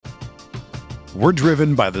We're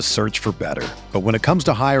driven by the search for better. But when it comes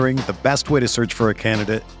to hiring, the best way to search for a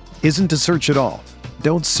candidate isn't to search at all.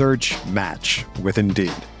 Don't search, match with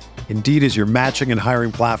Indeed. Indeed is your matching and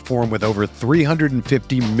hiring platform with over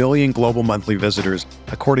 350 million global monthly visitors,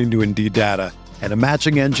 according to Indeed data, and a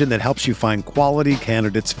matching engine that helps you find quality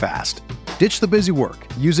candidates fast. Ditch the busy work.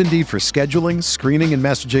 Use Indeed for scheduling, screening, and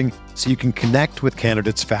messaging so you can connect with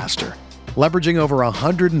candidates faster. Leveraging over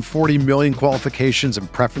 140 million qualifications and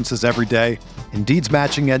preferences every day, Indeed's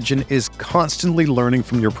matching engine is constantly learning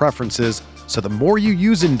from your preferences, so the more you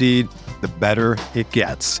use Indeed, the better it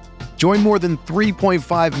gets. Join more than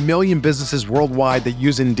 3.5 million businesses worldwide that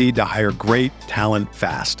use Indeed to hire great talent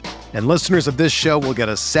fast. And listeners of this show will get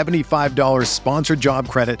a $75 sponsored job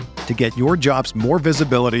credit to get your jobs more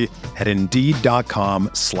visibility at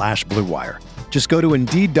Indeed.com/Blue Wire. Just go to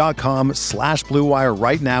Indeed.com/Blue Wire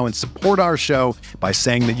right now and support our show by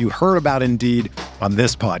saying that you heard about Indeed on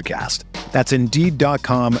this podcast. That's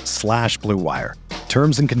Indeed.com/Blue Wire.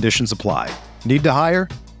 Terms and conditions apply. Need to hire?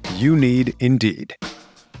 You need Indeed.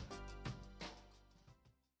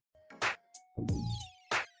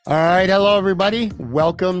 All right. Hello, everybody.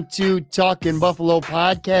 Welcome to Talkin' Buffalo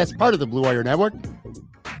podcast, part of the Blue Wire Network.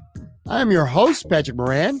 I'm your host, Patrick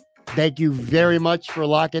Moran. Thank you very much for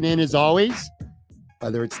locking in as always.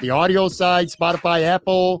 Whether it's the audio side, Spotify,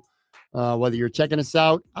 Apple, whether you're checking us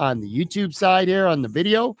out on the YouTube side here on the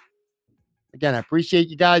video. Again, I appreciate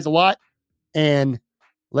you guys a lot. And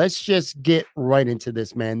let's just get right into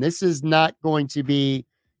this, man. This is not going to be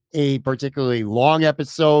a particularly long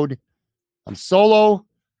episode. I'm solo.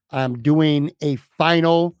 I'm doing a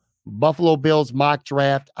final Buffalo Bills mock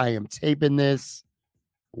draft. I am taping this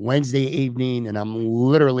Wednesday evening, and I'm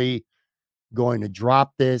literally going to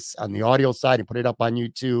drop this on the audio side and put it up on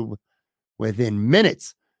YouTube within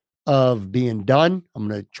minutes of being done. I'm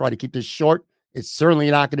going to try to keep this short. It's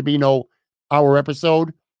certainly not going to be no hour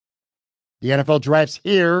episode. The NFL draft's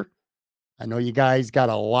here. I know you guys got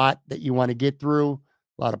a lot that you want to get through,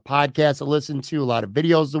 a lot of podcasts to listen to, a lot of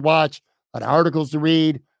videos to watch, a lot of articles to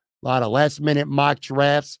read, a lot of last minute mock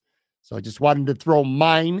drafts. So I just wanted to throw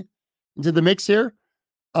mine into the mix here.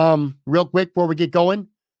 Real quick before we get going,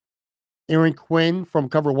 Aaron Quinn from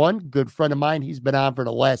Cover One, good friend of mine. He's been on for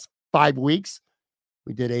the last 5 weeks.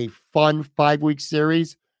 We did a fun 5-week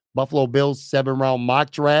series, Buffalo Bills 7-round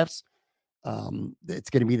mock drafts. It's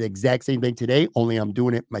going to be the exact same thing today, only I'm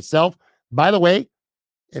doing it myself. By the way,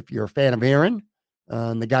 if you're a fan of Aaron,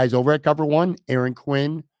 the guys over at Cover One, Aaron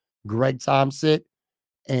Quinn, Greg Thompson,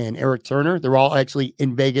 and Eric Turner, they're all actually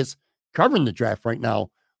in Vegas covering the draft right now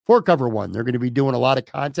for Cover One. They're going to be doing a lot of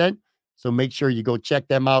content, so make sure you go check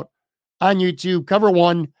them out on YouTube, Cover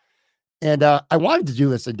One. And I wanted to do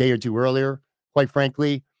this a day or two earlier, quite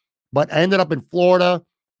frankly, but I ended up in Florida.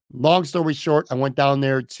 Long story short, I went down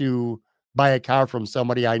there to buy a car from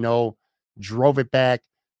somebody I know, drove it back.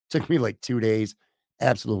 Took me like 2 days.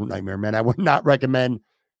 Absolute nightmare, man. I would not recommend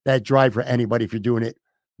that drive for anybody if you're doing it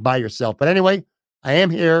by yourself. But anyway, I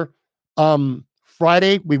am here.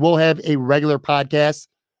 Friday, we will have a regular podcast.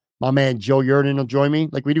 My man Joe Yerdon will join me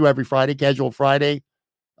like we do every Friday, Casual Friday.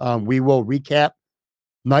 We will recap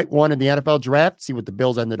night one of the NFL draft, see what the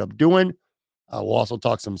Bills ended up doing. We'll also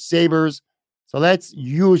talk some Sabres. So that's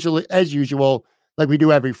usually, as usual, like we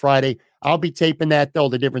do every Friday. I'll be taping that, though.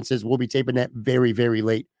 The difference is we'll be taping that very, very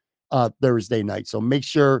late Thursday night. So make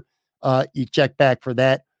sure you check back for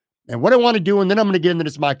that. And what I want to do, and then I'm going to get into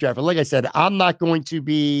this mock draft. And like I said, I'm not going to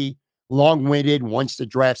be long-winded once the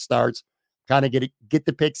draft starts. Kind of get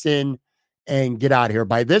the picks in and get out of here.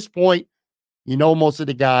 By this point, you know most of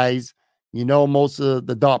the guys, you know most of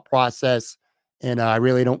the thought process, and I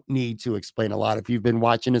really don't need to explain a lot. If you've been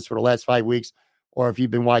watching this for the last 5 weeks, or if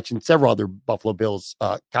you've been watching several other Buffalo Bills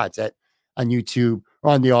content on YouTube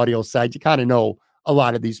or on the audio side, you kind of know a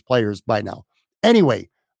lot of these players by now. Anyway,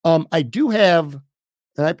 I do have,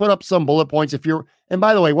 and I put up some bullet points and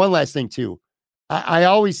by the way, one last thing too. I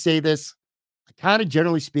always say this, I kind of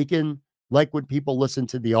generally speaking, like when people listen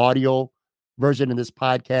to the audio version of this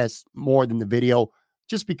podcast more than the video,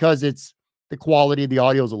 just because the quality of the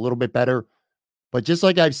audio is a little bit better. But just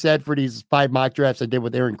like I've said for these 5 mock drafts I did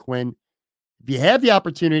with Aaron Quinn, if you have the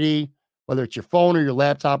opportunity, whether it's your phone or your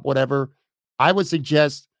laptop, whatever, I would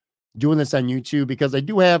suggest doing this on YouTube because I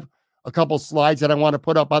do have a couple slides that I want to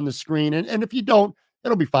put up on the screen. And if you don't,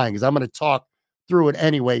 it'll be fine because I'm going to talk through it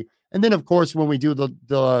anyway. And then, of course, when we do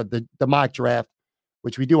the mock draft,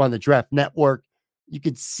 which we do on the Draft Network, you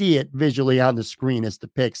can see it visually on the screen as the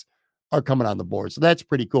picks are coming on the board. So that's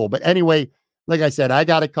pretty cool. But anyway, like I said, I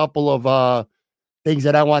got a couple of things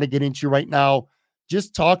that I want to get into right now.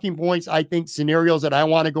 Just talking points, I think scenarios that I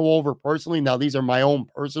want to go over personally. Now, these are my own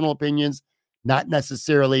personal opinions. not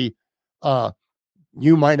necessarily,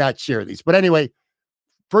 you might not share these. But anyway,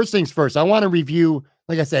 first things first, I want to review,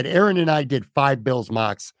 like I said, Aaron and I did 5 Bills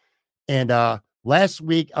mocks. And last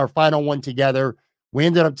week, our final one together, we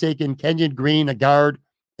ended up taking Kenyon Green, a guard,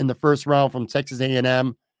 in the first round from Texas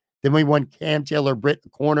A&M. Then we won Cam Taylor-Britt, a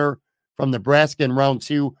corner from Nebraska in round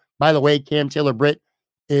 2. By the way, Cam Taylor-Britt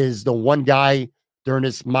is the one guy during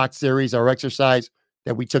this mock series, our exercise,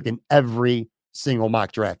 that we took in every single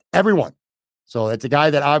mock draft. Everyone. So that's a guy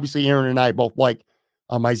that obviously Aaron and I both like.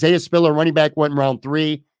 Isaiah Spiller, running back, went in round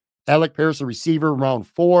 3. Alec Pierce, a receiver, round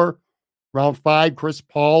 4. Round 5, Chris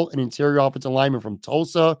Paul, an interior offensive lineman from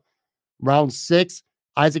Tulsa. Round 6,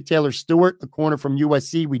 Isaac Taylor-Stewart, a corner from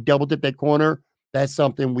USC. We double-dipped that corner. That's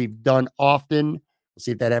something we've done often. We'll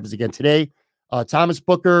see if that happens again today. Thomas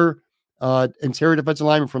Booker, interior defensive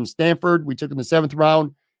lineman from Stanford. We took in the 7th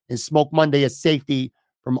round. And Smoke Monday, a safety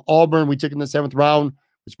from Auburn. We took in the 7th round,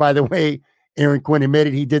 which, by the way, Aaron Quinn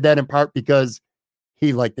admitted he did that in part because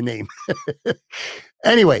he liked the name.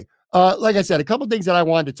 Anyway, like I said, a couple things that I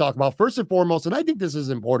wanted to talk about. First and foremost, and I think this is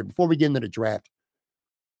important before we get into the draft.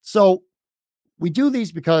 So we do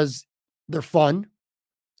these because they're fun.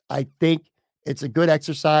 I think it's a good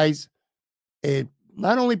exercise. It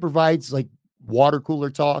not only provides like water cooler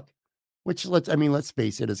talk, which let's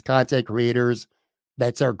face it, as content creators,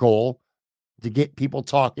 that's our goal, to get people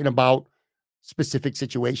talking about specific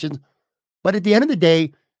situations. But at the end of the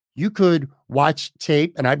day, you could watch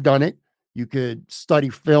tape, and I've done it. You could study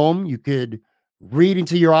film. You could read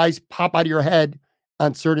until your eyes pop out of your head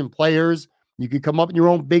on certain players. You could come up with your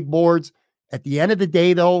own big boards. At the end of the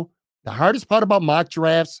day, though, the hardest part about mock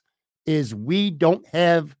drafts is we don't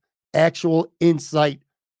have actual insight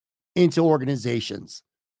into organizations.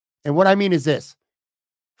 And what I mean is this.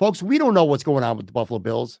 Folks, we don't know what's going on with the Buffalo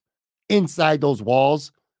Bills inside those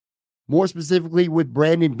walls. More specifically with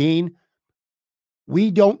Brandon Beane, we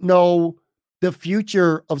don't know the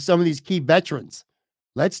future of some of these key veterans.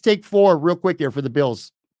 Let's take 4 real quick here for the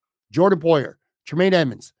Bills. Jordan Poyer, Tremaine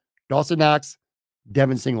Edmunds, Dawson Knox,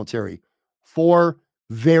 Devin Singletary. 4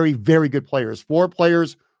 very, very good players. 4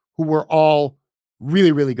 players who were all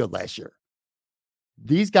really, really good last year.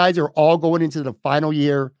 These guys are all going into the final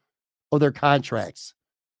year of their contracts.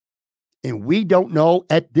 And we don't know,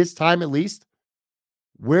 at this time at least,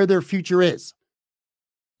 where their future is.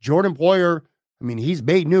 Jordan Poyer, he's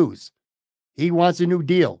made news. He wants a new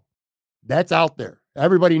deal. That's out there.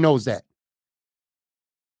 Everybody knows that.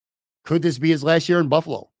 Could this be his last year in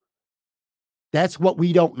Buffalo? That's what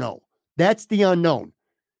we don't know. That's the unknown.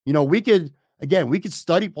 We could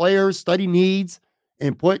study players, study needs,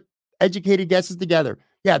 and put educated guesses together.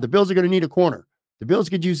 Yeah, the Bills are going to need a corner. The Bills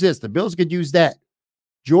could use this. The Bills could use that.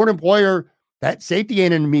 Jordan Poyer, that safety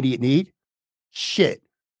ain't an immediate need. Shit.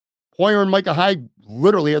 Poyer and Micah Hyde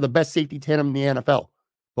literally are the best safety tandem in the NFL.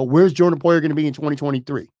 But where's Jordan Poyer going to be in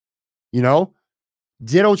 2023?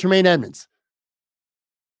 Ditto Tremaine Edmunds.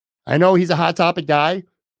 I know he's a hot topic guy.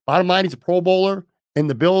 Bottom line, he's a Pro Bowler, and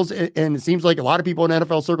the Bills, and it seems like a lot of people in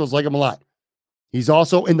NFL circles like him a lot. He's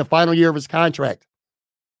also in the final year of his contract.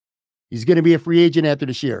 He's going to be a free agent after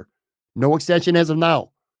this year. No extension as of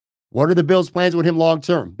now. What are the Bills' plans with him long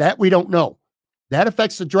term? That we don't know. That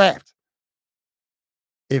affects the draft.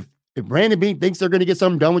 If Brandon Beane thinks they're going to get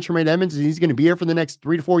something done with Tremaine Edmunds and he's going to be here for the next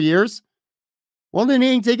 3 to 4 years, well, then he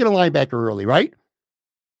ain't taking a linebacker early, right?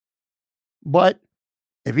 But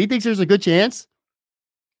if he thinks there's a good chance,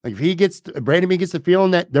 like if Brandon Beane gets the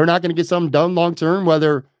feeling that they're not going to get something done long term,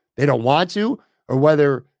 whether they don't want to or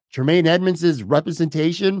whether Tremaine Edmunds'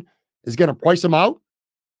 representation is going to price him out,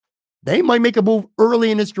 they might make a move early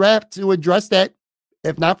in this draft to address that,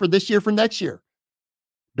 if not for this year, for next year.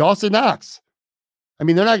 Dawson Knox.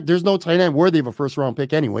 There's no tight end worthy of a first round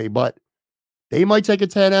pick anyway, but they might take a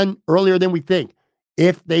tight end earlier than we think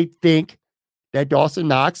if they think that Dawson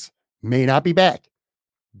Knox may not be back.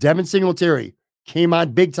 Devin Singletary came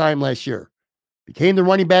on big time last year, became the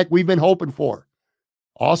running back we've been hoping for.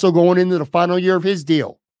 Also going into the final year of his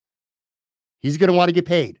deal. He's going to want to get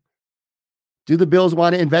paid. Do the Bills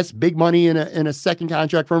want to invest big money in a second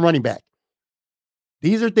contract for a running back?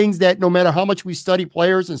 These are things that no matter how much we study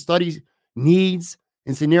players and study needs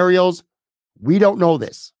and scenarios, we don't know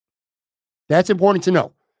this. That's important to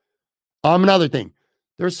know. Another thing,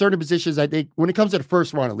 there are certain positions I think when it comes to the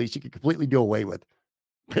first round, at least, you can completely do away with.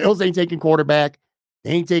 Bills ain't taking quarterback.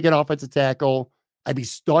 They ain't taking offensive tackle. I'd be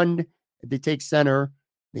stunned if they take center.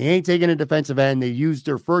 They ain't taking a defensive end. They used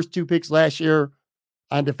their first 2 picks last year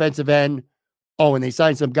on defensive end. Oh, and they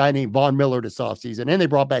signed some guy named Von Miller this offseason, and they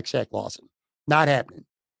brought back Shaq Lawson. Not happening.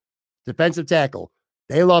 Defensive tackle.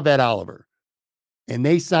 They love Ed Oliver. And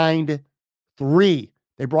they signed 3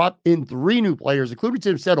 They brought in 3 new players, including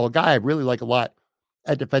Tim Settle, a guy I really like a lot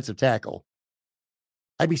at defensive tackle.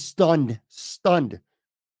 I'd be stunned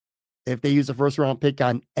if they use a first-round pick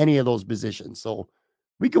on any of those positions. So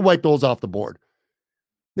we could wipe those off the board.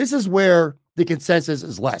 This is where the consensus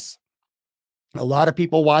is less. A lot of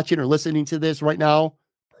people watching or listening to this right now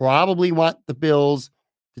probably want the Bills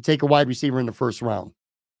to take a wide receiver in the first round.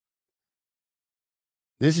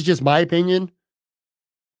 This is just my opinion,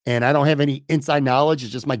 and I don't have any inside knowledge.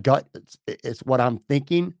 It's just my gut. It's what I'm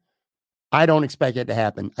thinking. I don't expect it to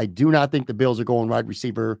happen. I do not think the Bills are going wide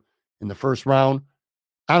receiver in the first round.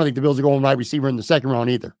 I don't think the Bills are going wide receiver in the second round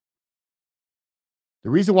either. The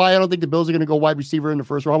reason why I don't think the Bills are going to go wide receiver in the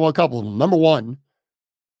first round, well, a couple of them. Number one,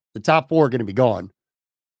 the top 4 are going to be gone.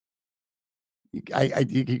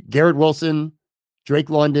 Garrett Wilson, Drake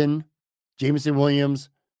London, Jameson Williams,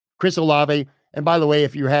 Chris Olave. And by the way,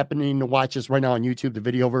 if you're happening to watch this right now on YouTube, the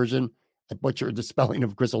video version, I butchered the spelling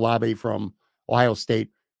of Chris Olave from Ohio State.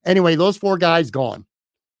 Anyway, those 4 guys gone.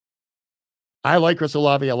 I like Chris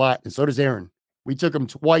Olave a lot, and so does Aaron. We took him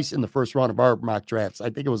twice in the first round of our mock drafts. I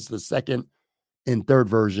think it was the second and third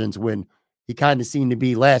versions when he kind of seemed to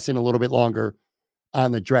be lasting a little bit longer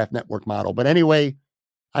on the Draft Network model. But anyway,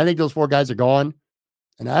 I think those 4 guys are gone.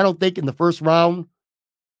 And I don't think in the first round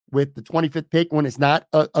with the 25th pick, when it's not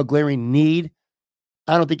a glaring need,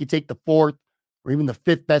 I don't think you take the 4th or even the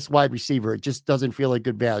 5th best wide receiver. It just doesn't feel like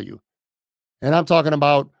good value. And I'm talking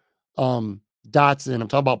about Dotson. I'm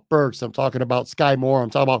talking about Burks. I'm talking about Sky Moore. I'm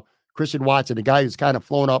talking about Christian Watson, a guy who's kind of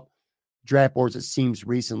flown up draft boards, it seems,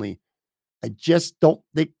 recently. I just don't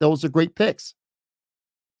think those are great picks.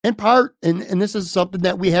 In part, and this is something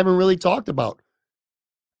that we haven't really talked about.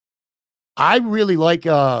 I like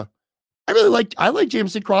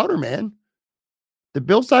Jamison Crowder, man. The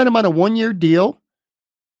Bills signed him on a 1-year deal,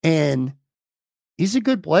 and he's a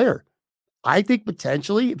good player. I think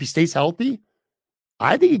potentially, if he stays healthy,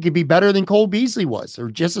 I think he could be better than Cole Beasley was, or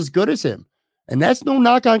just as good as him. And that's no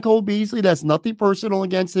knock on Cole Beasley. That's nothing personal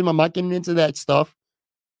against him. I'm not getting into that stuff.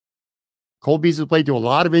 Cole Beasley played through a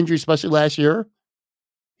lot of injuries, especially last year.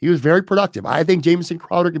 He was very productive. I think Jamison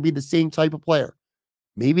Crowder could be the same type of player,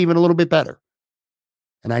 maybe even a little bit better.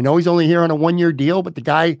 And I know he's only here on a 1-year deal, but the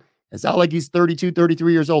guy, it's not like he's 32,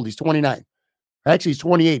 33 years old. He's 29. Actually, he's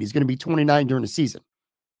 28. He's going to be 29 during the season.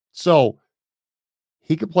 So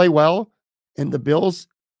he could play well, and the Bills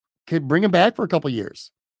could bring him back for a couple of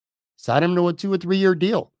years. Sign him to a 2 or 3 year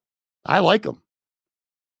deal. I like him.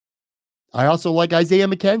 I also like Isaiah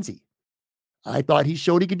McKenzie. I thought he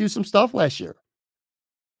showed he could do some stuff last year.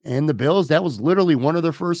 And the Bills, that was literally one of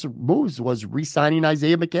their first moves, was re-signing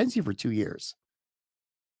Isaiah McKenzie for 2 years.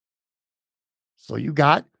 So you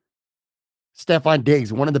got Stephon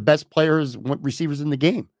Diggs, one of the best receivers in the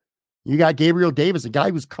game. You got Gabriel Davis, a guy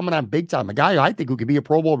who's coming on big time, a guy I think who could be a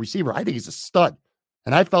Pro Bowl receiver. I think he's a stud.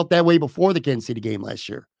 And I felt that way before the Kansas City game last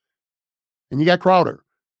year. And you got Crowder.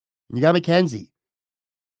 And you got McKenzie.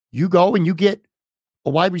 You go and you get a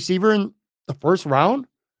wide receiver in the first round.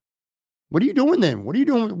 What are you doing then? What are you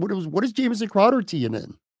doing? What is Jamison Crowder to you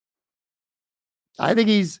then? I think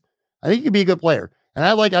he could be a good player. And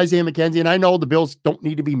I like Isaiah McKenzie. And I know the Bills don't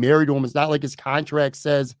need to be married to him. It's not like his contract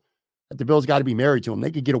says that the Bills got to be married to him.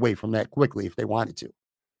 They could get away from that quickly if they wanted to.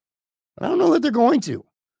 But I don't know that they're going to.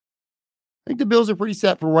 I think the Bills are pretty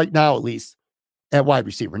set for right now, at least, at wide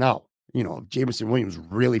receiver. Now, if Jameson Williams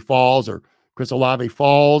really falls or Chris Olave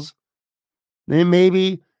falls, then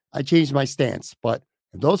maybe I change my stance. But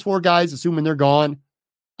if those 4 guys, assuming they're gone,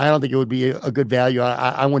 I don't think it would be a good value.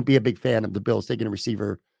 I wouldn't be a big fan of the Bills taking a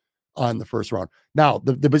receiver on the first round. Now,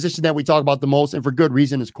 the position that we talk about the most, and for good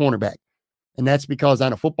reason, is cornerback. And that's because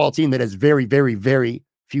on a football team that has very, very, very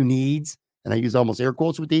few needs, and I use almost air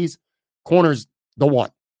quotes with these, corner's the one.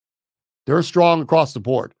 They're strong across the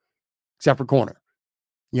board, except for corner.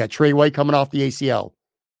 You got Trey White coming off the ACL.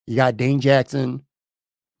 You got Dane Jackson.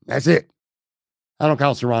 That's it. I don't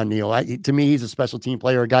count Saron Neal. To me, he's a special team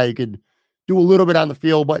player, a guy who could do a little bit on the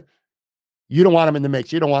field, but you don't want him in the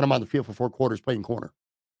mix. You don't want him on the field for 4 quarters playing corner.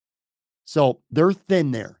 So they're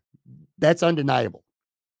thin there. That's undeniable.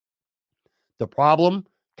 The problem,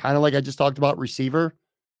 kind of like I just talked about receiver,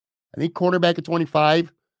 I think cornerback at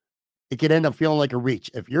 25, it could end up feeling like a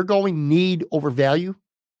reach. If you're going need over value,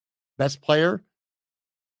 best player,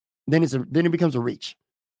 then it becomes a reach.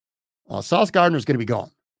 Sauce Gardner is going to be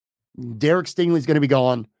gone. Derek Stingley is going to be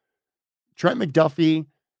gone. Trent McDuffie,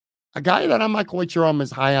 a guy that I'm not quite sure I'm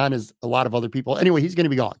as high on as a lot of other people. Anyway, he's going to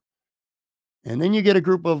be gone. And then you get a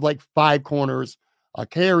group of like 5 corners,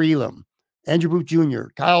 Kaiir Elam, Andrew Booth Jr.,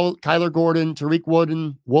 Kyler Gordon, Tariq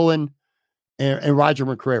Woolen, and Roger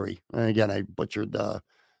McCreary. And again, I butchered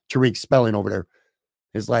Tariq's spelling over there.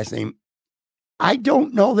 his last name. I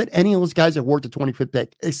don't know that any of those guys have worked a 25th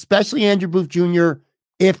pick, especially Andrew Booth Jr.,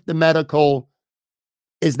 if the medical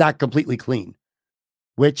is not completely clean,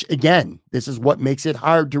 which, again, this is what makes it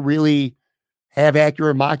hard to really have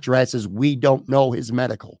accurate mock drafts is we don't know his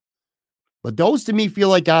medical. But those, to me, feel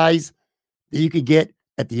like guys that you could get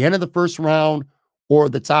at the end of the first round or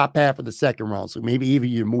the top half of the second round. So maybe either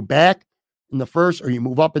you move back in the first or you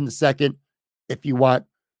move up in the second if you want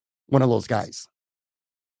one of those guys.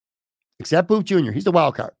 Except Booth Jr., he's the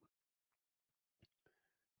wild card.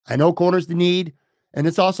 I know corner's the need, and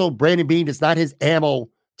it's also Brandon Beane. It's not his ammo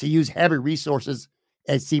to use heavy resources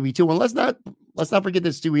as CB2. And let's not forget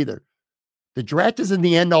this too either. The draft isn't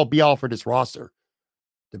the end all be all for this roster.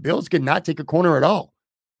 The Bills could not take a corner at all.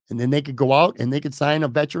 And then they could go out and they could sign a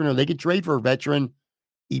veteran or they could trade for a veteran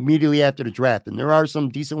immediately after the draft. And there are some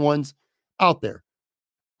decent ones out there.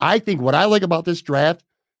 I think what I like about this draft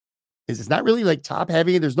is it's not really like top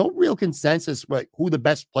heavy. There's no real consensus like who the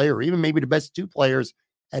best player, or even maybe the best two players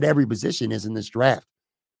at every position is in this draft.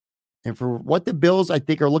 And for what the Bills, I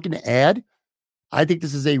think, are looking to add, I think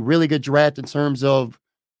this is a really good draft in terms of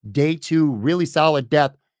day two, really solid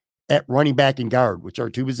depth at running back and guard, which are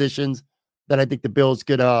two positions that I think the Bills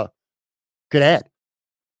could add.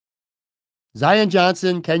 Zion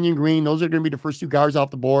Johnson, Kenyon Green, those are going to be the first two guards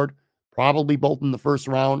off the board, probably both in the first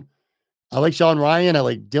round. I like Sean Ryan. I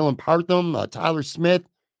like Dylan Partham, Tyler Smith,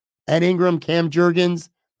 Ed Ingram, Cam Jurgens,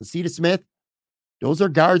 Lasita Smith. Those are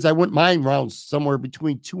guards I wouldn't mind rounds somewhere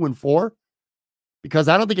between 2 and 4 because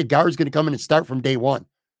I don't think a guard is going to come in and start from day one.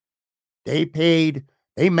 They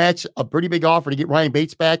matched a pretty big offer to get Ryan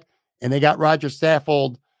Bates back, and they got Roger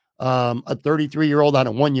Saffold, a 33-year-old on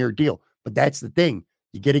a 1-year deal. But that's the thing.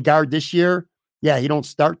 You get a guard this year. Yeah, he don't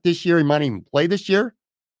start this year. He might even play this year.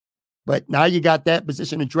 But now you got that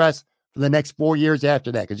position addressed for the next 4 years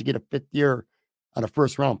after that because you get a 5th year on a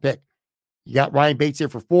first-round pick. You got Ryan Bates here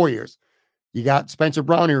for 4 years. You got Spencer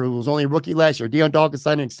Brown here, who was only a rookie last year. Deion Dawkins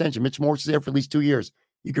signed an extension. Mitch Morse is there for at least 2 years.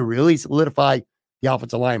 You can really solidify the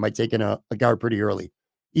offensive line by taking a guard pretty early,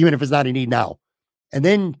 even if it's not a need now. And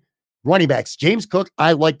then running backs. James Cook,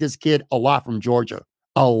 I like this kid a lot from Georgia.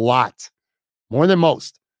 A lot. More than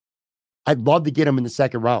most. I'd love to get him in the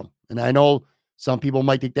second round. And I know some people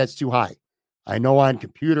might think that's too high. I know on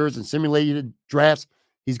computers and simulated drafts,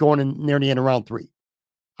 he's going in near the end of round 3.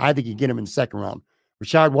 I think you get him in the second round.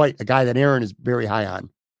 Rashad White, a guy that Aaron is very high on.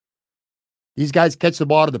 These guys catch the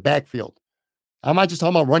ball to the backfield. I'm not just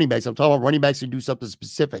talking about running backs. I'm talking about running backs who do something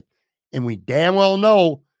specific. And we damn well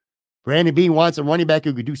know Brandon Beane wants a running back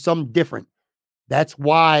who could do something different. That's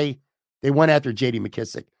why they went after J.D.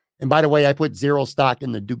 McKissick. And by the way, I put 0 stock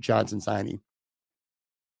in the Duke Johnson signing.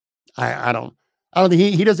 I don't think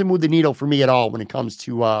he doesn't move the needle for me at all when it comes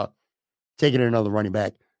to taking another running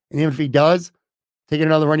back. And even if he does, taking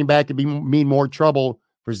another running back could mean more trouble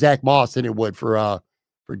for Zach Moss than it would for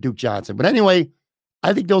Duke Johnson. But anyway,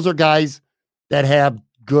 I think those are guys that have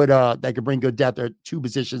good that could bring good depth. There are 2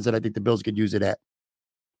 positions that I think the Bills could use it at.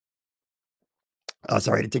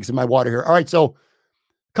 Sorry to take some of my water here. All right, so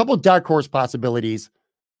a couple of dark horse possibilities.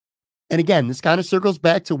 And again, this kind of circles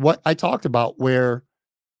back to what I talked about, where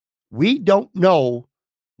we don't know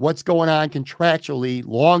what's going on contractually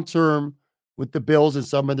long-term with the Bills and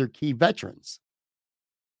some of their key veterans.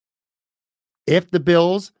 If the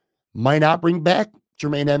Bills might not bring back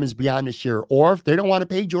Jermaine Edmonds beyond this year, or if they don't want to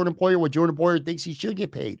pay Jordan Poyer what Jordan Poyer thinks he should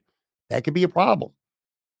get paid, that could be a problem.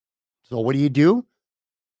 So what do?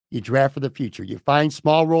 You draft for the future. You find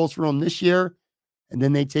small roles for them this year, and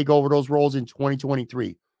then they take over those roles in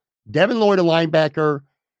 2023. Devin Lloyd, a linebacker,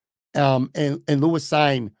 and Lewis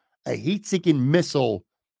Cine, a heat-seeking missile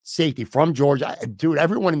safety from Georgia. Dude,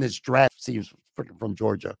 everyone in this draft seems freaking from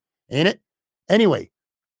Georgia, ain't it? Anyway,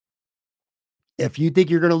 if you think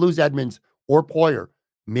you're going to lose Edmonds or Poyer,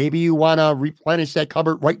 maybe you want to replenish that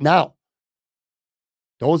cupboard right now.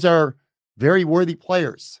 Those are very worthy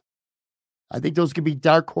players. I think those could be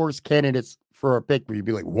dark horse candidates for a pick where you'd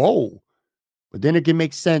be like, whoa. But then it can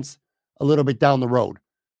make sense a little bit down the road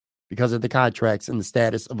because of the contracts and the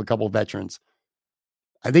status of a couple of veterans.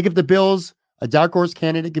 I think if the Bills, a dark horse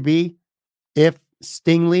candidate could be if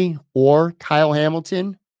Stingley or Kyle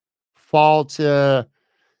Hamilton fall to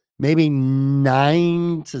maybe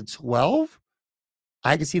 9 to 12.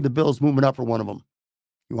 I can see the Bills moving up for one of them.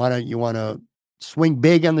 You want to swing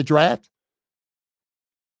big on the draft?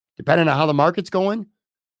 Depending on how the market's going,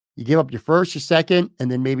 you give up your first, your second,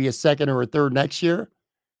 and then maybe a second or a third next year,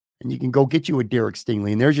 and you can go get you a Derek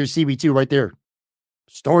Stingley. And there's your CB2 right there.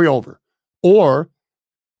 Story over.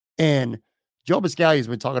 And Joe Biscaglia has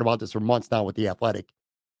been talking about this for months now with The Athletic.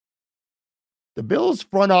 The Bills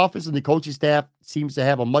front office and the coaching staff seems to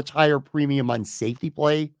have a much higher premium on safety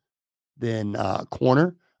play than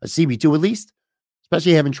corner, a CB2 at least,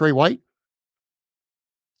 especially having Trey White.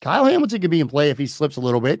 Kyle Hamilton could be in play if he slips a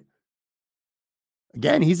little bit.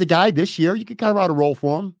 Again, he's a guy this year, you could carve out a role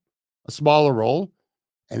for him, a smaller role,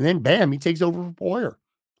 and then bam, he takes over for Poyer.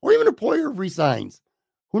 Or even if Poyer resigns.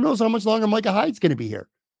 Who knows how much longer Micah Hyde's going to be here?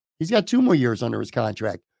 He's got 2 more years under his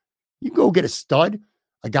contract. You can go get a stud,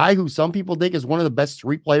 a guy who some people think is one of the best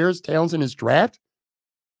street players, talents in his draft.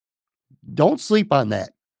 Don't sleep on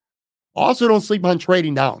that. Also, don't sleep on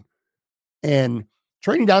trading down. And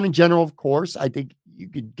trading down in general, of course, I think you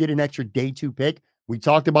could get an extra day 2 pick. We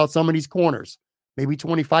talked about some of these corners. Maybe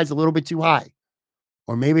 25 is a little bit too high.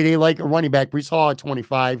 Or maybe they like a running back, Breece Hall at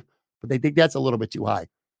 25, but they think that's a little bit too high.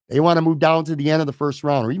 They want to move down to the end of the first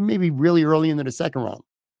round, or even maybe really early into the second round.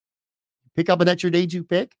 Pick up an extra day 2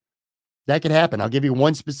 pick. That could happen. I'll give you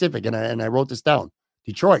one specific, and I wrote this down.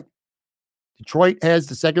 Detroit. Detroit has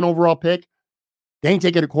the 2nd overall pick. They ain't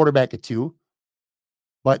taking a quarterback at 2.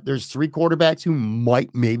 But there's 3 quarterbacks who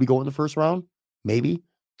might maybe go in the first round. Maybe.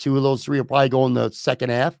 2 of those 3 will probably go in the second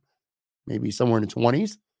half. Maybe somewhere in the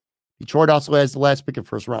 20s. Detroit also has the last pick of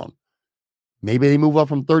first round. Maybe they move up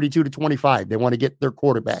from 32 to 25. They want to get their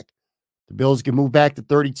quarterback. The Bills can move back to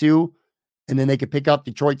 32, and then they can pick up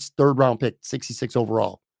Detroit's 3rd round pick, 66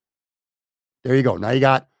 overall. There you go. Now you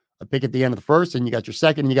got a pick at the end of the first, and you got your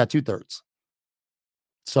second, and you got 2/3.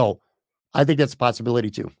 So I think that's a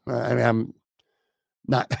possibility too. I mean, I'm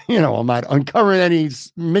not uncovering any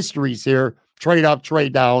mysteries here. Trade up,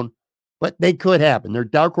 trade down, but they could happen. They're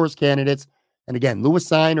dark horse candidates. And again, Lewis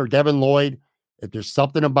Cine or Devin Lloyd, if there's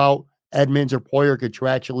something about Edmonds or Poyer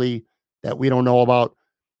contractually that we don't know about,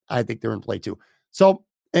 I think they're in play too. So,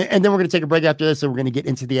 and then we're going to take a break after this, and we're going to get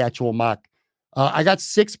into the actual mock. I got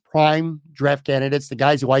 6 prime draft candidates, the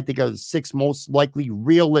guys who I think are the 6 most likely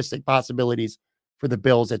realistic possibilities for the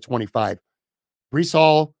Bills at 25. Breece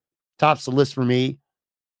Hall tops the list for me.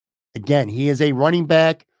 Again, he is a running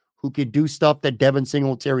back who can do stuff that Devin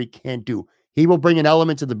Singletary can't do. He will bring an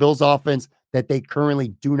element to the Bills offense that they currently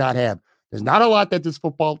do not have. There's not a lot that this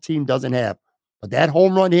football team doesn't have, but that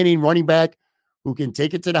home run hitting running back who can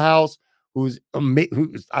take it to the house, who's I don't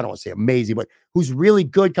want to say amazing, but who's really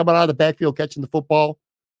good coming out of the backfield catching the football,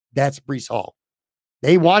 that's Breece Hall.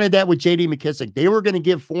 They wanted that with J.D. McKissic. They were going to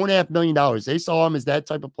give $4.5 million. They saw him as that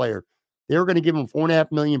type of player. They were going to give him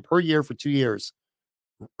 $4.5 million per year for 2 years,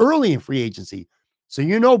 early in free agency. So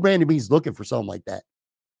Brandon Beane's looking for something like that.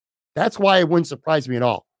 That's why it wouldn't surprise me at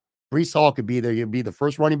all. Breece Hall could be there. You'd be the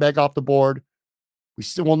first running back off the board.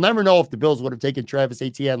 We'll never know if the Bills would have taken Travis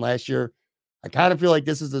Etienne last year. I kind of feel like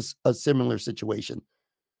this is a similar situation.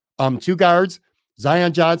 2 guards,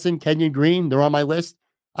 Zion Johnson, Kenyon Green, they're on my list.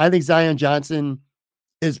 I think Zion Johnson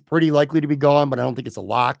is pretty likely to be gone, but I don't think it's a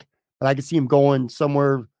lock. But I could see him going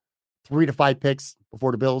somewhere 3 to 5 picks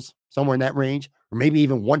before the Bills, somewhere in that range, or maybe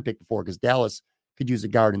even 1 pick before, because Dallas could use a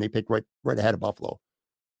guard and they pick right ahead of Buffalo.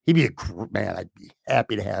 He'd be man. I'd be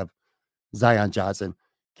happy to have Zion Johnson.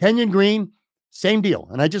 Kenyon Green, same deal.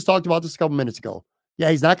 And I just talked about this a couple minutes ago.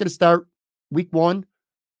 Yeah, he's not going to start week 1,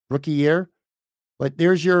 rookie year, but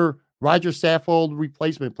there's your Roger Saffold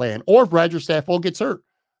replacement plan. Or if Roger Saffold gets hurt.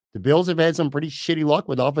 The Bills have had some pretty shitty luck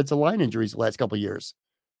with offensive line injuries the last couple of years.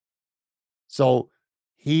 So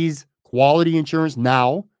he's quality insurance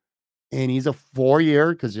now, and he's a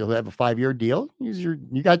 4-year, because you'll have a 5-year deal.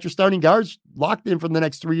 You got your starting guards locked in for the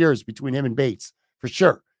next 3 years between him and Bates, for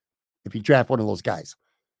sure, if you draft one of those guys.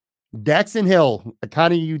 Daxton Hill, a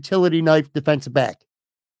kind of utility knife defensive back.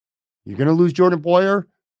 You're going to lose Jordan Poyer.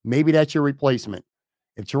 Maybe that's your replacement.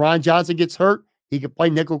 If Teron Johnson gets hurt, he could play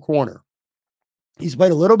nickel corner. He's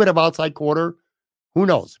played a little bit of outside corner. Who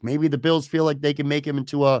knows? Maybe the Bills feel like they can make him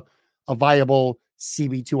into a viable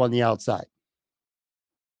CB2 on the outside.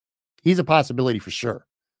 He's a possibility for sure.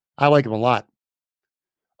 I like him a lot.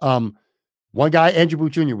 One guy, Andrew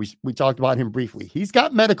Booth Jr., we talked about him briefly. He's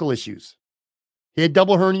got medical issues. He had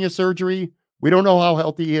double hernia surgery. We don't know how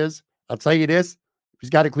healthy he is. I'll tell you this. If he's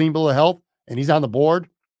got a clean bill of health and he's on the board,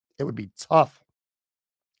 it would be tough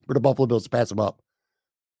for the Buffalo Bills to pass him up.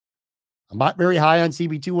 I'm not very high on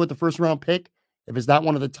CB2 with the first round pick if it's not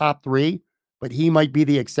one of the top 3, but he might be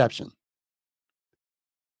the exception.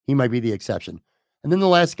 He might be the exception. And then the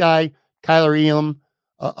last guy, Kyler Elam,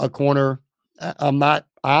 a corner. I'm not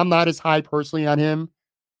as high personally on him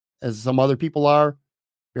as some other people are.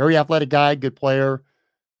 Very athletic guy, good player.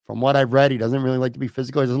 From what I've read, he doesn't really like to be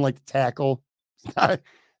physical. He doesn't like to tackle. It's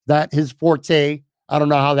not his forte. I don't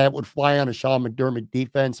know how that would fly on a Sean McDermott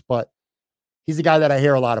defense, but he's a guy that I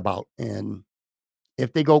hear a lot about. And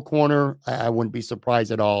if they go corner, I wouldn't be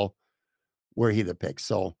surprised at all were he the pick.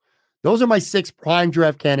 So those are my 6 prime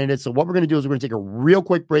draft candidates. So what we're going to do is we're going to take a real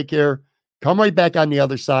quick break here, come right back on the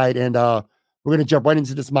other side, and we're going to jump right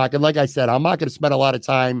into this mock. And like I said, I'm not going to spend a lot of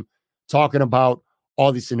time talking about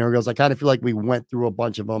all these scenarios. I kind of feel like we went through a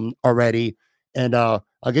bunch of them already. And I'll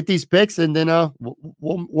get these picks, and then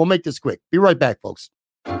we'll make this quick. Be right back, folks.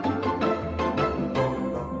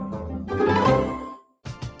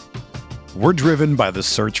 We're driven by the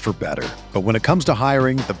search for better. But when it comes to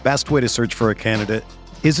hiring, the best way to search for a candidate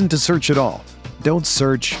isn't to search at all. Don't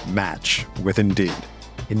search, match with Indeed.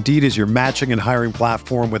 Indeed is your matching and hiring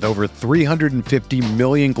platform with over 350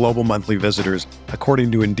 million global monthly visitors,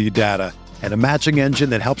 according to Indeed data, and a matching engine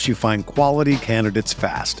that helps you find quality candidates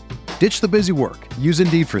fast. Ditch the busy work. Use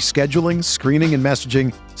Indeed for scheduling, screening, and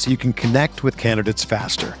messaging so you can connect with candidates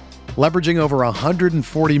faster. Leveraging over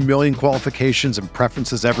 140 million qualifications and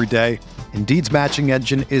preferences every day, Indeed's matching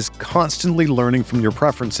engine is constantly learning from your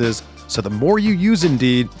preferences, so the more you use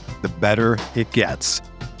Indeed, the better it gets.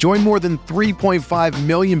 Join more than 3.5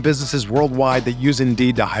 million businesses worldwide that use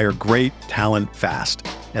Indeed to hire great talent fast.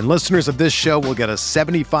 And listeners of this show will get a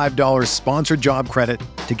 $75 sponsored job credit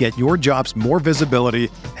to get your jobs more visibility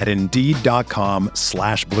at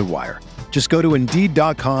Indeed.com/Blue Wire. Just go to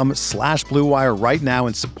Indeed.com/Blue Wire right now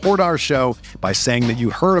and support our show by saying that you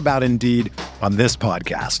heard about Indeed on this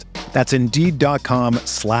podcast. That's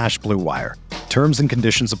Indeed.com/Blue Wire. Terms and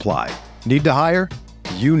conditions apply. Need to hire?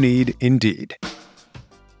 You need Indeed.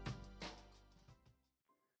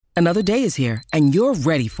 Another day is here, and you're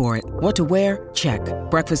ready for it. What to wear? Check.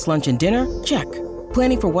 Breakfast, lunch, and dinner? Check.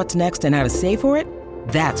 Planning for what's next and how to save for it?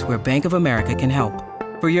 That's where Bank of America can help.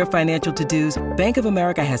 For your financial to-dos, Bank of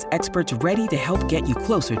America has experts ready to help get you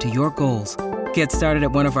closer to your goals. Get started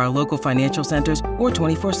at one of our local financial centers or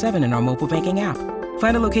 24/7 in our mobile banking app.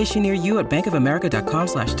 Find a location near you at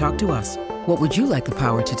bankofamerica.com/talktous. What would you like the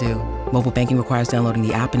power to do? Mobile banking requires downloading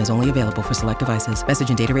the app and is only available for select devices. Message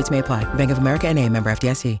and data rates may apply. Bank of America N.A., member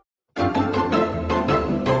FDIC.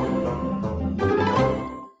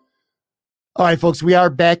 All right, folks, we are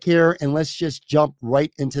back here, and let's just jump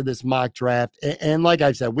right into this mock draft. And like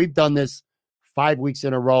I said, we've done this 5 weeks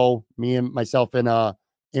in a row, me and myself and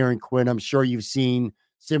Aaron Quinn. I'm sure you've seen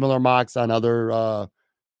similar mocks on other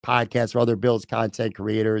podcasts or other Bills content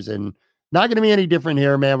creators, and not going to be any different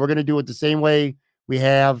here, man. We're going to do it the same way we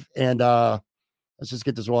have, and let's just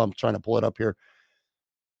get this while I'm trying to pull it up here.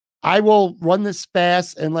 I will run this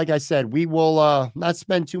fast, and like I said, we will not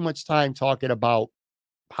spend too much time talking about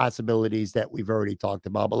possibilities that we've already talked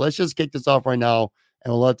about, but let's just kick this off right now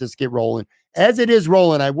and we'll let this get rolling. As it is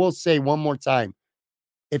rolling, I will say one more time,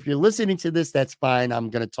 if you're listening to this, that's fine. I'm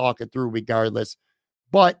going to talk it through regardless.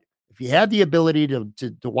 But if you have the ability to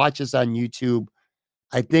watch us on YouTube,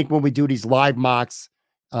 I think when we do these live mocks,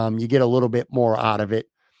 you get a little bit more out of it.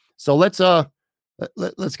 So let's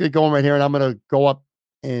get going right here, and I'm going to go up,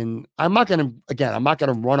 and I'm not going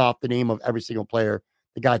to run off the name of every single player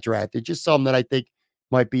that got drafted, just some that I think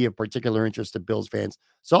might be of particular interest to Bills fans.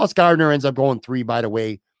 Sauce Gardner ends up going 3, by the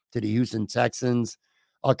way, to the Houston Texans.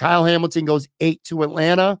 Kyle Hamilton goes 8 to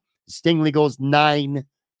Atlanta. Stingley goes 9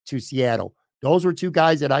 to Seattle. Those were 2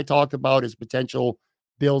 guys that I talked about as potential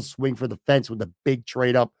Bills swing for the fence with a big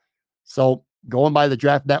trade up. So going by the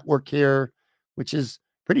Draft Network here, which is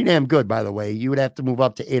pretty damn good, by the way, you would have to move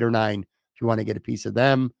up to 8 or 9 if you want to get a piece of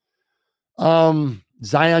them.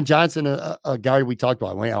 Zion Johnson, a guy we talked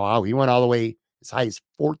about. Wow, he went all the way as high as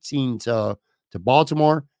 14 to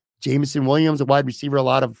Baltimore. Jameson Williams, a wide receiver a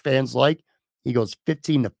lot of fans like. He goes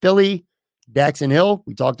 15 to Philly. Daxon Hill,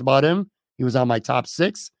 we talked about him. He was on my top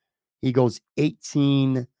 6. He goes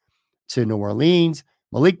 18 to New Orleans.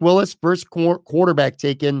 Malik Willis, first quarterback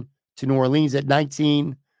taken to New Orleans at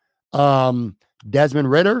 19. Desmond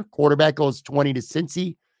Ridder, quarterback, goes 20 to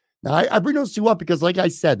Cincy. Now, I bring those 2 up because, like I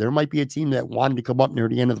said, there might be a team that wanted to come up near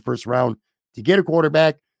the end of the first round to get a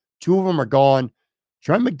quarterback. 2 of them are gone.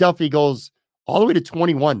 Trent McDuffie goes all the way to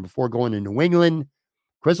 21 before going to New England.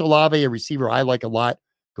 Chris Olave, a receiver I like a lot,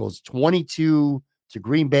 goes 22 to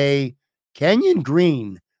Green Bay. Kenyon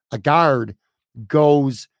Green, a guard,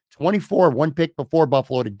 goes 24, 1 pick before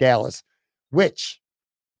Buffalo, to Dallas, which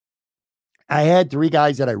I had 3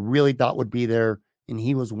 guys that I really thought would be there, and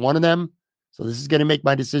he was one of them. So this is going to make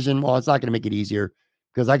my decision. Well, it's not going to make it easier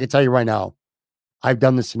because I can tell you right now, I've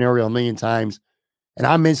done this scenario a million times, and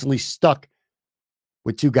I'm instantly stuck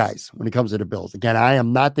with 2 guys when it comes to the Bills. Again, I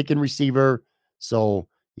am not thinking receiver, so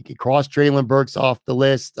you can cross Treylon Burks off the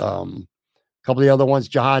list. A couple of the other ones,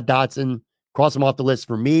 Jahan Dotson, cross them off the list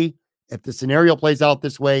for me. If the scenario plays out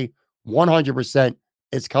this way, 100%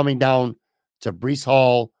 it's coming down to Breece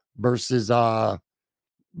Hall versus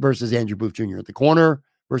Andrew Booth Jr. at the corner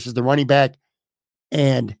versus the running back.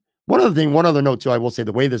 And one other note too, I will say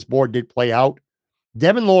the way this board did play out,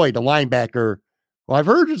 Devin Lloyd, the linebacker, well, I've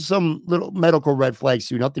heard some little medical red flags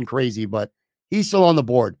too, nothing crazy, but he's still on the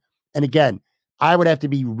board. And again, I would have to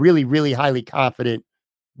be really, really highly confident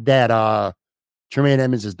that Tremaine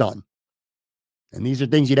Edmunds is done. And these are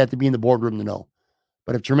things you'd have to be in the boardroom to know.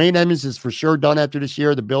 But if Tremaine Edmunds is for sure done after this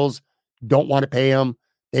year, the Bills don't want to pay him.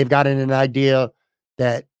 They've gotten an idea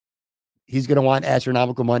that he's going to want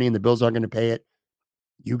astronomical money and the Bills aren't going to pay it.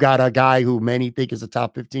 You got a guy who many think is a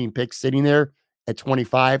top 15 pick sitting there at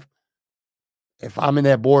 25. If I'm in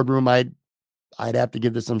that boardroom, I'd have to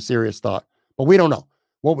give this some serious thought. But we don't know.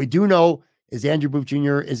 What we do know is Andrew Booth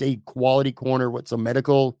Jr. is a quality corner with some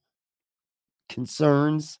medical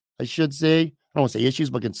concerns, I should say. I don't want to say issues,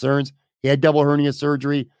 but concerns. He had double hernia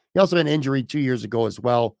surgery. He also had an injury 2 years ago as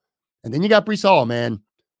well. And then you got Breece Hall, man.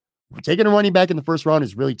 Taking a running back in the first round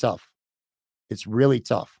is really tough. It's really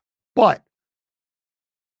tough. But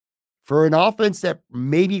for an offense that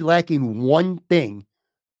may be lacking one thing,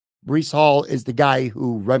 Breece Hall is the guy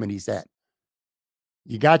who remedies that.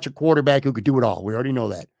 You got your quarterback who could do it all. We already know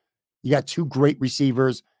that. You got two great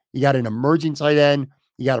receivers. You got an emerging tight end.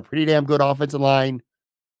 You got a pretty damn good offensive line.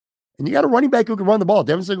 And you got a running back who can run the ball.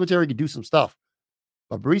 Devin Singletary could do some stuff.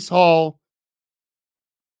 But Breece Hall,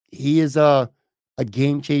 he is a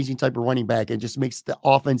game-changing type of running back and just makes the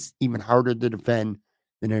offense even harder to defend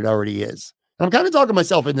than it already is. And I'm kind of talking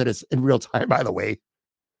myself into this in real time, by the way,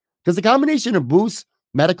 because the combination of Booth's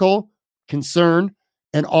medical concern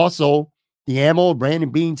and also the ammo of Brandon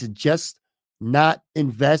Beane to just not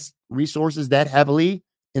invest resources that heavily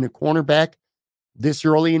in a cornerback this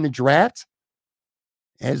early in the draft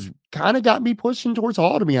has kind of got me pushing towards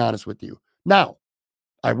Hall, to be honest with you. Now,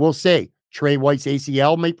 I will say Trey White's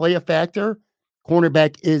ACL may play a factor.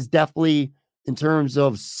 Cornerback is definitely, in terms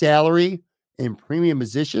of salary and premium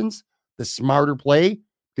positions, the smarter play,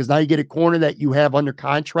 because now you get a corner that you have under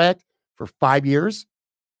contract for 5 years.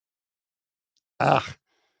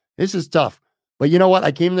 This is tough. But you know what?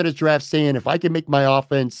 I came to this draft saying if I can make my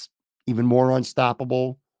offense even more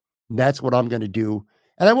unstoppable, that's what I'm going to do.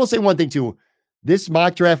 And I will say one thing too. This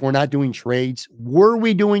mock draft, we're not doing trades. Were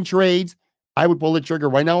we doing trades, I would pull the trigger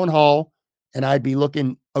right now on Hall, and I'd be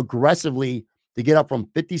looking aggressively to get up from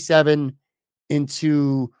 57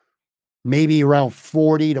 into maybe around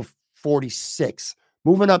 40 to 46,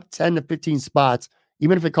 moving up 10 to 15 spots,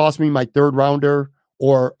 even if it costs me my third rounder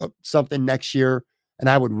or something next year. And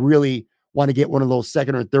I would really want to get one of those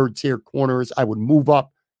second or third tier corners. I would move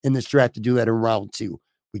up in this draft to do that in round 2.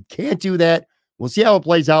 We can't do that. We'll see how it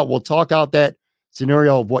plays out. We'll talk out that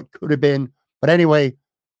scenario of what could have been. But anyway,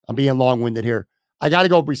 I'm being long-winded here. I got to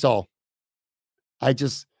go Breece Hall.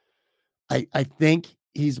 I think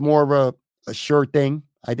he's more of a sure thing.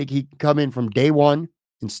 I think he can come in from day one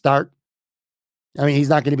and start. I mean, he's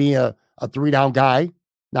not going to be a 3-down guy.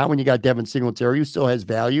 Not when you got Devin Singletary, who still has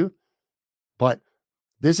value. But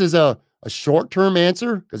this is a short-term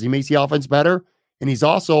answer because he makes the offense better. And he's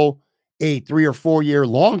also a 3 or 4 year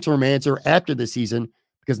long-term answer after the season,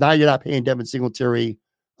 because now you're not paying Devin Singletary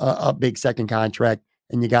a big second contract,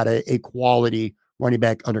 and you got a quality running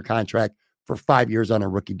back under contract for 5 years on a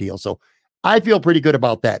rookie deal. So I feel pretty good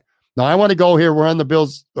about that. Now I want to go here. We're on the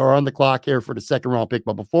Bills or on the clock here for the second round pick.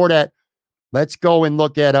 But before that, let's go and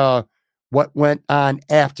look at what went on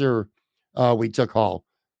after we took Hall.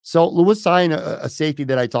 So Lewis Cine, a safety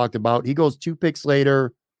that I talked about, he goes 2 picks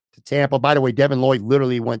later to Tampa. By the way, Devin Lloyd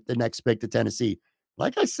literally went the next pick to Tennessee.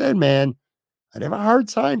 Like I said, man, I'd have a hard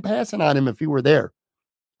time passing on him if he were there,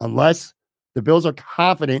 unless the Bills are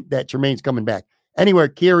confident that Tremaine's coming back. Anyway,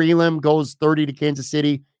 Kaiir Elam goes 30 to Kansas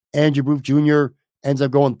City. Andrew Booth Jr. ends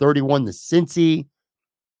up going 31 to Cincy.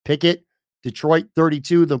 Pickett, Detroit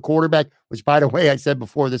 32, the quarterback, which, by the way, I said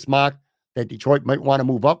before this mock that Detroit might want to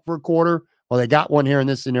move up for a quarter. Well, they got one here in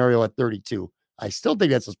this scenario at 32. I still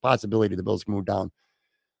think that's a possibility the Bills can move down.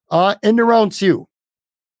 Into round 2,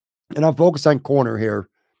 and I'm focused on corner here.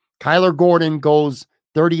 Kyler Gordon goes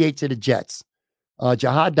 38 to the Jets.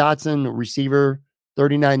 Jahad Dotson, receiver,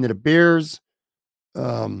 39 to the Bears.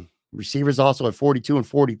 Receivers also at 42 and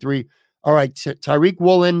 43. All right, Tyreek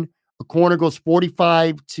Woolen, a corner, goes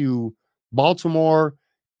 45 to Baltimore.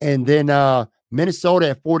 And then Minnesota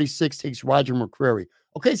at 46 takes Roger McCreary.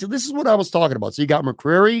 Okay, so this is what I was talking about. So you got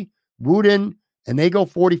McCreary, Wooden, and they go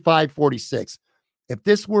 45, 46. If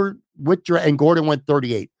this were with and Gordon went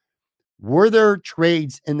 38, were there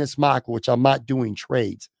trades in this mock, which I'm not doing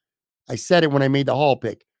trades? I said it when I made the Hall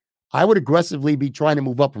pick. I would aggressively be trying to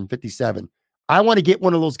move up from 57. I want to get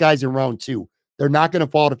one of those guys in round 2. They're not going to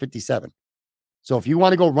fall to 57. So if you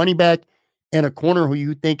want to go running back and a corner who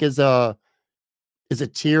you think is is a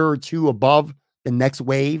tier or two above the next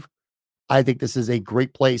wave, I think this is a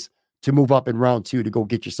great place to move up in round 2 to go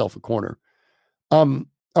get yourself a corner. All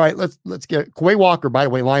right, let's get Quay Walker, by the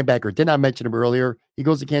way, linebacker. Did not mention him earlier. He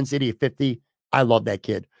goes to Kansas City at 50. I love that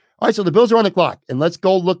kid. All right, so the Bills are on the clock, and let's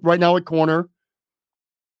go look right now at corner.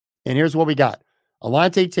 And here's what we got.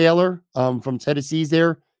 Alontae Taylor from Tennessee's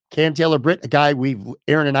there. Cam Taylor-Britt, a guy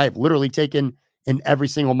Aaron and I have literally taken in every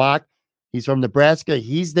single mock. He's from Nebraska.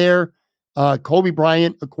 He's there. Kobe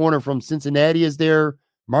Bryant, a corner from Cincinnati, is there.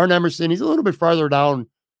 Martin Emerson, he's a little bit farther down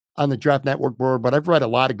on the Draft Network board, but I've read a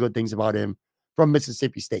lot of good things about him from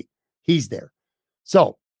Mississippi State. He's there.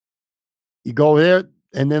 So you go there,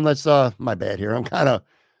 and then let's, my bad here. I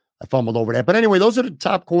fumbled over that. But anyway, those are the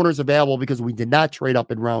top corners available because we did not trade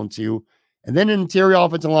up in round 2. And then an interior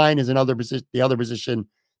offensive line is another position, the other position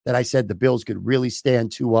that I said the Bills could really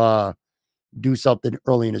stand to do something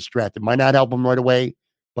early in this draft. It might not help them right away,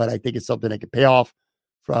 but I think it's something that could pay off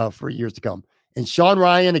for years to come. And Sean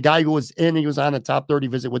Ryan, a guy who was he was on a top 30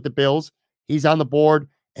 visit with the Bills. He's on the board.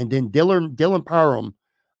 And then Dylan Parham,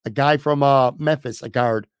 a guy from Memphis, a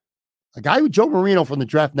guard, a guy who Joe Marino from the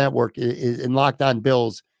Draft Network is in Locked On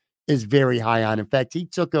Bills is very high on. In fact, he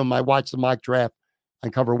took him. I watched the mock draft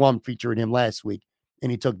on Cover 1 featuring him last week, and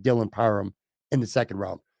he took Dylan Parham in the second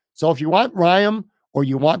round. So if you want Ryan or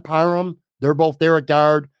you want Parham, they're both there at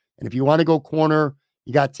guard. And if you want to go corner,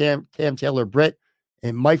 you got Cam Taylor-Britt.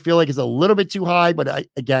 It might feel like it's a little bit too high, but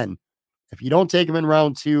again, if you don't take him in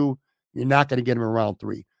round 2, you're not going to get him in round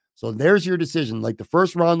 3. So there's your decision. Like the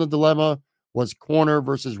first round of the dilemma was corner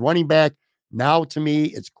versus running back. Now to me,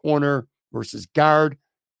 it's corner versus guard.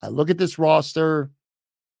 I look at this roster,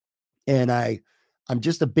 and I'm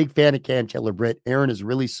just a big fan of Cam Taylor-Britt. Aaron has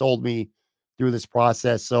really sold me through this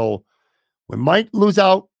process. So we might lose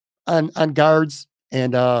out on guards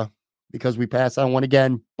and because we pass on one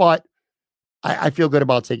again, but I feel good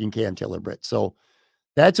about taking Cam Taylor-Britt. So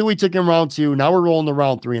that's who we took in round 2. Now we're rolling to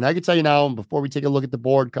round 3. And I can tell you now, before we take a look at the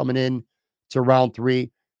board coming in to round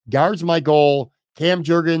 3, guards my goal. Cam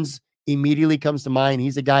Jurgens immediately comes to mind.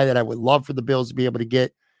 He's a guy that I would love for the Bills to be able to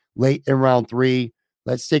get late in round 3.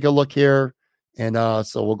 Let's take a look here. And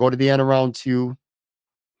so we'll go to the end of round 2.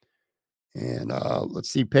 And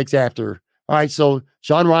let's see picks after. All right, so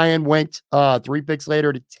Sean Ryan went 3 picks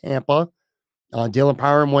later to Tampa. Dylan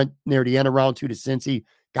Parham went near the end of round 2 to Cincy.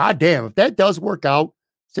 God damn, if that does work out,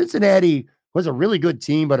 Cincinnati was a really good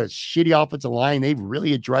team, but a shitty offensive line. They've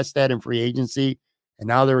really addressed that in free agency, and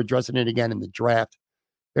now they're addressing it again in the draft.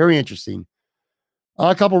 Very interesting.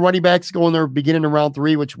 A couple running backs going there beginning of round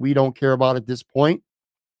 3, which we don't care about at this point.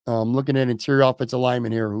 Looking at interior offensive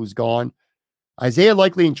lineman here who's gone. Isaiah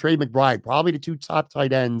Likely and Trey McBride, probably the 2 top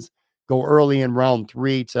tight ends, go early in round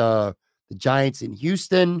 3 to the Giants in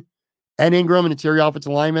Houston. Ed Ingram, an interior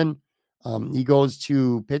offensive lineman. He goes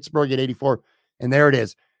to Pittsburgh at 84. And there it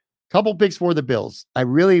is. Couple picks for the Bills. I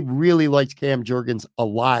really, really liked Cam Jurgens a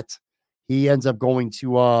lot. He ends up going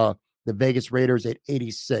to the Vegas Raiders at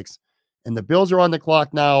 86. And the Bills are on the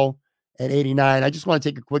clock now at 89. I just want to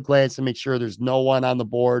take a quick glance to make sure there's no one on the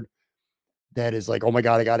board that is like, oh my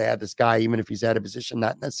God, I got to have this guy, even if he's at a position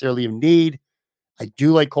not necessarily in need. I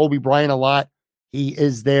do like Kobe Bryant a lot. He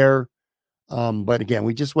is there. But again,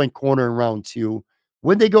 we just went corner in round 2.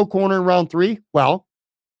 Would they go corner in round 3? Well,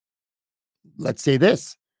 let's say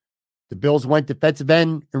this. The Bills went defensive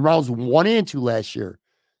end in rounds 1 and 2 last year.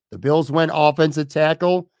 The Bills went offensive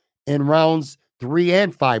tackle in rounds 3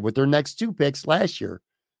 and 5 with their next 2 picks last year.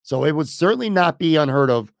 So it would certainly not be unheard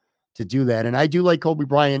of to do that. And I do like Kobe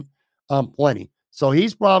Bryant plenty. So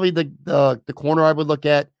he's probably the corner I would look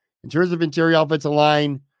at. In terms of interior offensive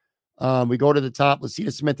line, we go to the top.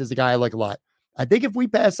 Lacita Smith is the guy I like a lot. I think if we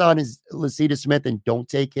pass on his Lacita Smith and don't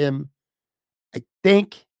take him,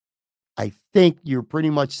 I think you're pretty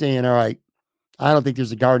much saying, all right, I don't think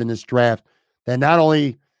there's a guard in this draft that not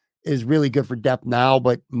only is really good for depth now,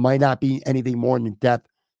 but might not be anything more than depth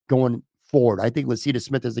going forward. I think Lacita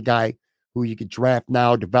Smith is a guy who you could draft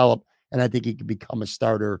now, develop, and I think he could become a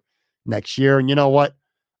starter next year. And you know what?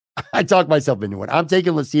 I talked myself into it. I'm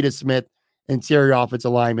taking Lacita Smith, interior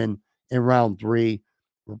offensive lineman, in round 3.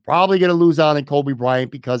 We're probably going to lose out on Kobe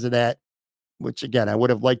Bryant because of that, which, again, I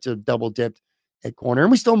would have liked to have double dipped at corner,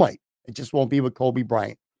 and we still might. It just won't be with Kobe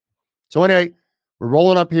Bryant. So anyway, we're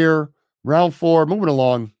rolling up here. Round 4, moving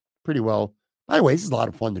along pretty well. By the way, this is a lot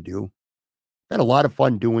of fun to do. I've had a lot of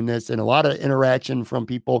fun doing this and a lot of interaction from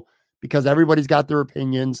people because everybody's got their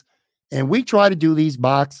opinions. And we try to do these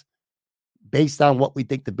mocks based on what we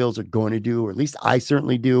think the Bills are going to do, or at least I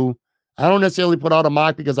certainly do. I don't necessarily put out a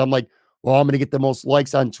mock because I'm like, well, I'm going to get the most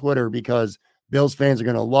likes on Twitter because Bills fans are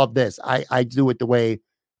going to love this. I do it the way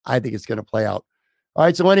I think it's going to play out. All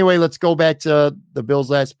right, so anyway, let's go back to the Bills'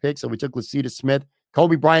 last pick. So we took Lacita Smith.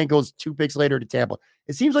 Kobe Bryant goes 2 picks later to Tampa.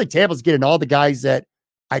 It seems like Tampa's getting all the guys that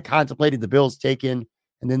I contemplated the Bills taking,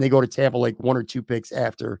 and then they go to Tampa like 1 or 2 picks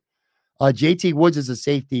after. JT Woods is a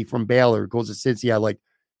safety from Baylor, goes to Cincy. I like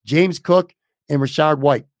James Cook and Rashard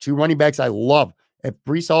White, 2 running backs I love. If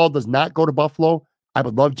Breece Hall does not go to Buffalo, I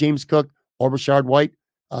would love James Cook or Rashard White.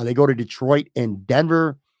 They go to Detroit and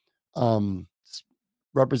Denver.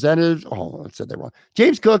 Representatives. Oh, I said that wrong.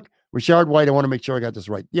 James Cook, Rashard White. I want to make sure I got this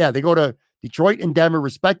right. Yeah, they go to Detroit and Denver,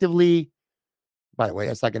 respectively. By the way,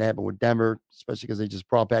 that's not going to happen with Denver, especially because they just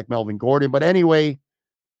brought back Melvin Gordon. But anyway,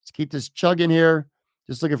 let's keep this chugging here.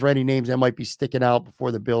 Just looking for any names that might be sticking out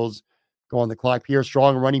before the Bills go on the clock. Pierre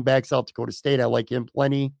Strong, running back, South Dakota State. I like him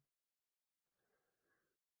plenty.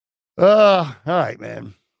 All right,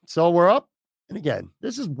 man. So we're up. And again,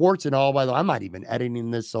 this is warts and all, by the way. I'm not even editing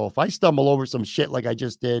this. So if I stumble over some shit like I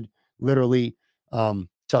just did, literally,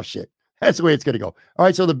 tough shit. That's the way it's going to go. All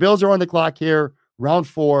right, so the Bills are on the clock here. Round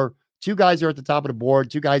 4. 2 guys are at the top of the board.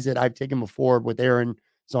 2 guys that I've taken before with Aaron,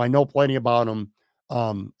 so I know plenty about them.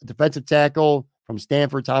 Defensive tackle from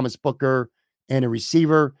Stanford, Thomas Booker, and a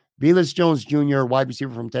receiver, Velus Jones Jr., wide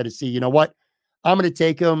receiver from Tennessee. You know what? I'm going to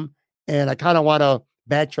take him, and I kind of want to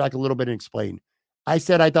backtrack a little bit and explain. I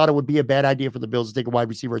said I thought it would be a bad idea for the Bills to take a wide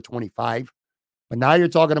receiver at 25. But now you're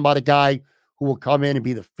talking about a guy who will come in and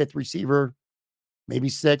be the 5th receiver, maybe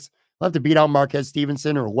 6th. He'll have to beat out Marquez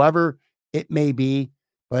Stevenson or whoever it may be.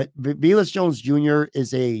 But Velus Jones Jr.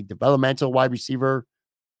 is a developmental wide receiver,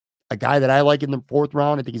 a guy that I like in the 4th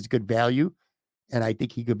round. I think he's good value, and I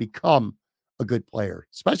think he could become a good player,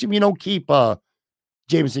 especially if you don't keep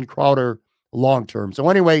Jamison Crowder long-term. So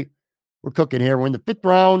anyway, we're cooking here. We're in the 5th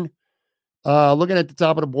round. Looking at the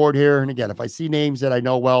top of the board here, and again, if I see names that I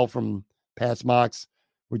know well from past mocks,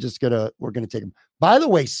 we're gonna take them. By the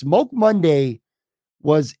way, Smoke Monday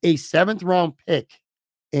was a 7th round pick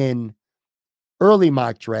in early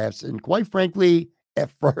mock drafts, and quite frankly, at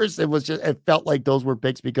first it felt like those were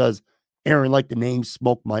picks because Aaron liked the name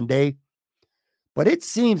Smoke Monday. But it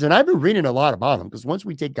seems, and I've been reading a lot about him because once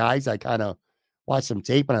we take guys, I kind of watch some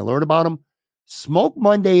tape and I learn about him. Smoke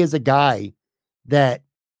Monday is a guy that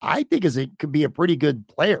I think could be a pretty good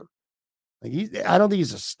player. Like I don't think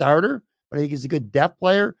he's a starter, but I think he's a good depth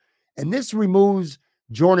player. And this removes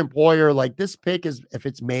Jordan Poyer. Like this pick is, if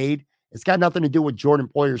it's made, it's got nothing to do with Jordan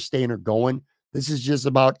Poyer staying or going. This is just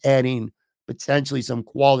about adding potentially some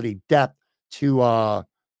quality depth to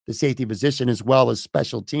the safety position as well as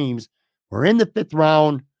special teams. We're in the 5th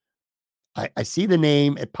round. I see the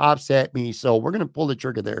name. It pops at me. So we're going to pull the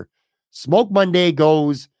trigger there. Smoke Monday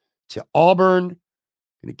goes to Auburn.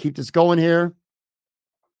 Going to keep this going here.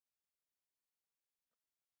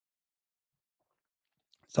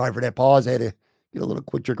 Sorry for that pause. I had to get a little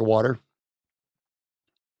quick drink of water.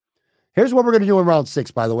 Here's what we're going to do in round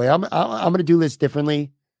 6, by the way. I'm going to do this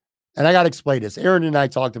differently. And I got to explain this. Aaron and I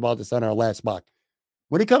talked about this on our last mock.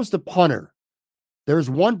 When it comes to punter, there's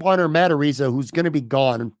one punter, Matt Ariza, who's going to be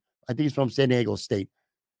gone. I think he's from San Diego State.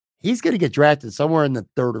 He's going to get drafted somewhere in the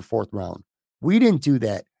 3rd or 4th round. We didn't do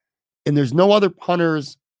that. And there's no other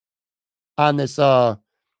punters on this because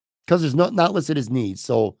there's not listed as needs.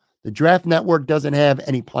 So the draft network doesn't have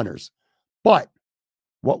any punters. But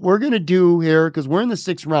what we're going to do here, because we're in the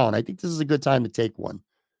 6th round, I think this is a good time to take one.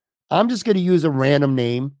 I'm just going to use a random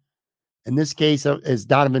name. In this case, is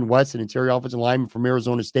Donovan West, an interior offensive lineman from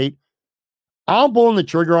Arizona State. I'm pulling the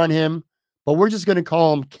trigger on him, but we're just going to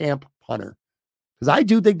call him Camp Punter. Because I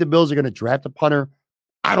do think the Bills are going to draft a punter.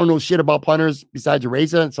 I don't know shit about punters besides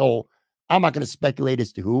Ariza, so I'm not going to speculate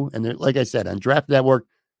as to who. And like I said, on Draft Network,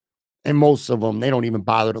 and most of them, they don't even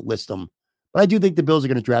bother to list them. But I do think the Bills are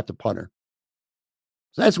going to draft a punter.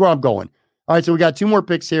 So that's where I'm going. All right, so we got 2 more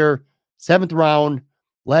picks here. 7th round,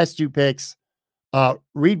 last 2 picks.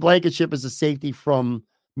 Reed Blankenship is a safety from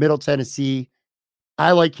Middle Tennessee.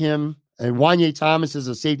 I like him. And Wanye Thomas is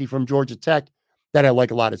a safety from Georgia Tech that I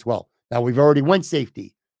like a lot as well. Now, we've already went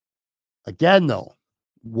safety. Again, though,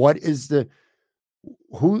 what is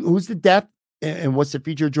who's the depth and what's the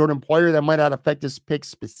future of Jordan Poyer? That might not affect this pick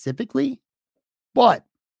specifically, but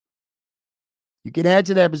you can add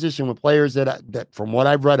to that position with players that from what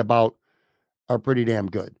I've read about, are pretty damn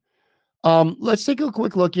good. Let's take a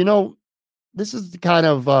quick look. You know, this is the kind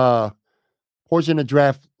of portion of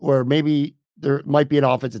draft where maybe there might be an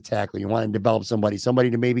offensive tackle. You want to develop somebody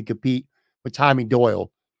to maybe compete with Tommy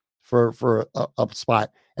Doyle for a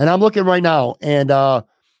spot. And I'm looking right now, and a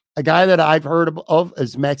guy that I've heard of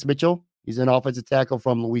is Max Mitchell. He's an offensive tackle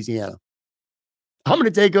from Louisiana. I'm going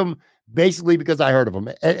to take him basically because I heard of him.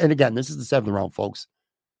 And again, this is the 7th round, folks.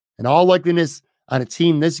 In all likeliness, on a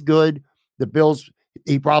team this good, the Bills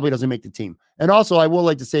he probably doesn't make the team. And also, I will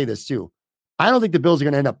like to say this too. I don't think the Bills are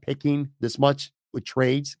going to end up picking this much with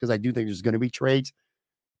trades because I do think there's going to be trades.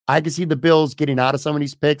 I can see the Bills getting out of some of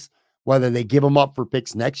these picks, whether they give them up for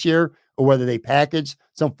picks next year or whether they package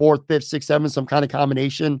some 4th, 5th, 6th, 7th, some kind of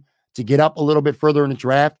combination to get up a little bit further in the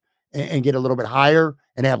draft and get a little bit higher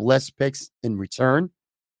and have less picks in return.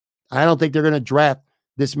 I don't think they're going to draft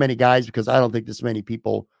this many guys because I don't think this many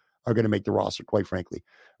people are going to make the roster, quite frankly.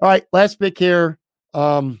 All right, last pick here.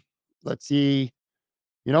 Let's see.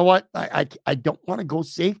 You know what? I don't want to go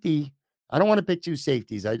safety. I don't want to pick 2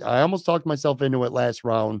 safeties. I almost talked myself into it last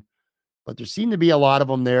round, but there seem to be a lot of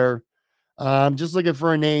them there. I'm just looking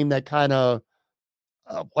for a name that kind of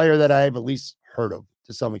a player that I've at least heard of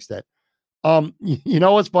to some extent. You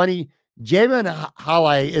know what's funny? Jamin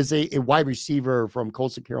Halley is a wide receiver from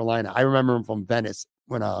Coastal Carolina. I remember him from Venice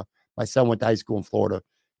when my son went to high school in Florida.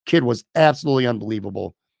 Kid was absolutely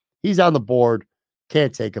unbelievable. He's on the board.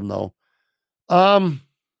 Can't take him though.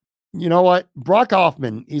 You know what? Brock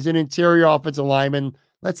Hoffman. He's an interior offensive lineman.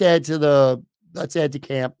 Let's add to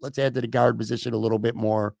camp. Let's add to the guard position a little bit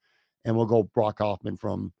more, and we'll go Brock Hoffman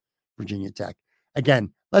from Virginia Tech.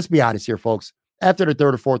 Again, let's be honest here, folks. After the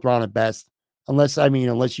 3rd or 4th round at best, unless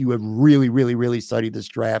you have really, really, really studied this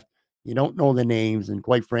draft, you don't know the names, and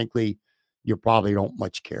quite frankly, you probably don't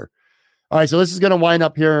much care. All right, so this is going to wind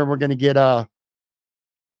up here, and we're going to get the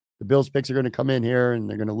Bills picks are going to come in here, and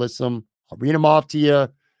they're going to list them. I'll read them off to you,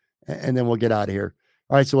 and then we'll get out of here.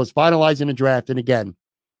 All right, so let's finalize in the draft. And again,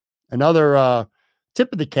 another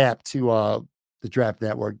tip of the cap to the Draft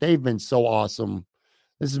Network. They've been so awesome.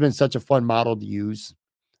 This has been such a fun model to use.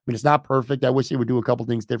 I mean, it's not perfect. I wish they would do a couple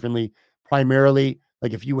things differently. Primarily,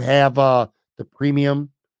 like if you have the premium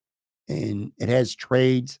and it has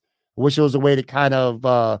trades, I wish there was a way to kind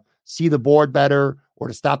of see the board better or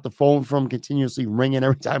to stop the phone from continuously ringing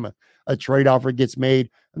every time a trade offer gets made.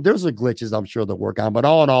 There's the glitches I'm sure they'll work on. But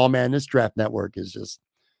all in all, man, this Draft Network is just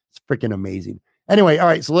it's freaking amazing. Anyway, all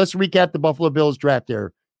right, so let's recap the Buffalo Bills draft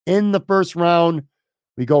there. In the first round,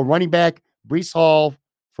 we go running back, Breece Hall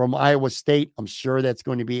from Iowa State. I'm sure that's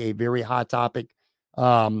going to be a very hot topic.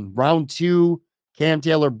 Round 2, Cam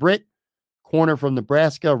Taylor-Britt, corner from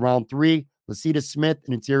Nebraska. Round 3, Lecitus Smith,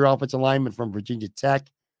 an interior offensive lineman from Virginia Tech.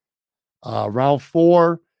 Round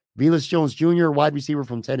 4, Velus Jones Jr., wide receiver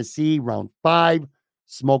from Tennessee. Round 5,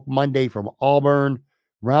 Smoke Monday from Auburn.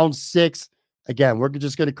 Round 6, again, we're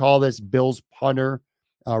just going to call this Bills punter.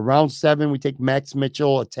 Round 7, we take Max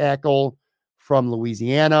Mitchell, a tackle from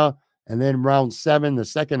Louisiana. And then round 7, the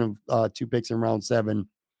second of 2 picks in round 7,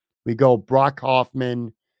 we go Brock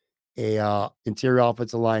Hoffman, a interior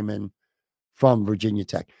offensive lineman from Virginia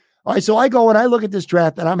Tech. All right, so I go and I look at this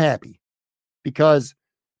draft and I'm happy because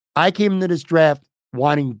I came into this draft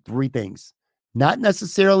wanting 3 things. Not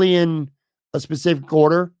necessarily in a specific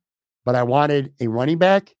order, but I wanted a running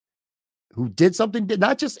back who did something,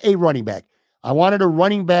 not just a running back. I wanted a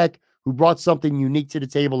running back who brought something unique to the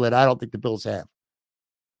table that I don't think the Bills have.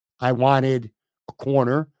 I wanted a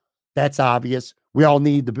corner. That's obvious. We all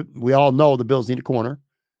know the Bills need a corner.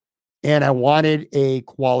 And I wanted a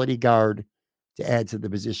quality guard to add to the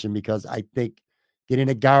position because I think getting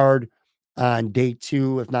a guard on day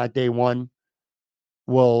 2, if not day 1,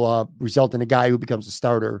 will result in a guy who becomes a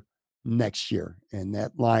starter next year. And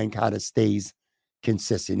that line kind of stays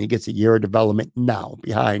consistent. He gets a year of development now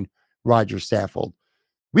behind Roger Saffold.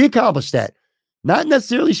 We accomplished that. Not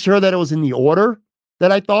necessarily sure that it was in the order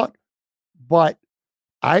that I thought, but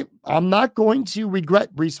I'm not going to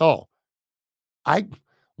regret Breece Hall.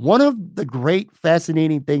 One of the great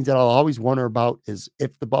fascinating things that I'll always wonder about is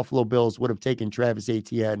if the Buffalo Bills would have taken Travis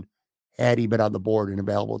Etienne had he been on the board and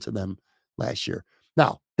available to them last year.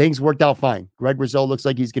 Now, things worked out fine. Greg Rousseau looks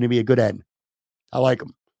like he's going to be a good end. I like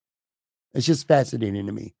him. It's just fascinating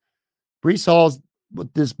to me. Breece Hall's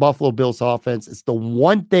with this Buffalo Bills offense, it's the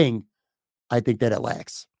one thing I think that it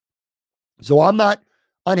lacks. So I'm not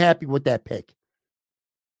unhappy with that pick.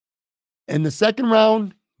 In the second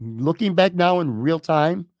round, looking back now in real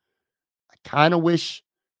time, I kind of wish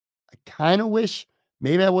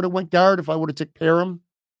maybe I would have went guard if I would have took Parham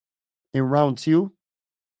in round 2.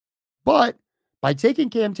 But by taking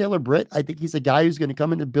Cam Taylor-Britt, I think he's a guy who's going to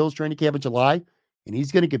come into Bills training camp in July, and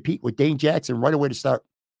he's going to compete with Dane Jackson right away to start.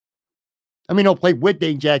 I mean, he'll play with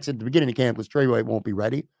Dane Jackson at the beginning of camp because Trey White won't be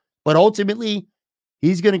ready. But ultimately,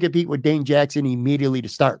 he's going to compete with Dane Jackson immediately to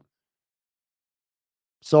start.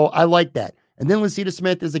 So I like that. And then Lecitus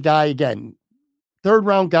Smith is a guy, again, 3rd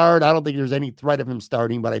round guard. I don't think there's any threat of him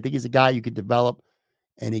starting, but I think he's a guy you could develop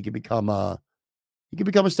and he could become a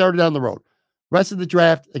starter down the road. Rest of the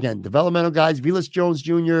draft, again, developmental guys, Velus Jones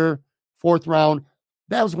Jr., 4th round.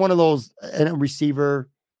 that was one of those, and a receiver,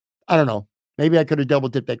 I don't know. Maybe I could have double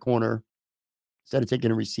dipped that corner instead of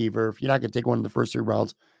taking a receiver. If you're not going to take one in the first 3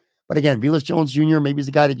 rounds. But again, Velus Jones Jr., maybe he's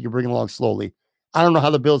a guy that you can bring along slowly. I don't know how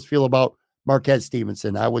the Bills feel about Marquez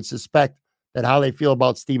Stevenson. I would suspect that how they feel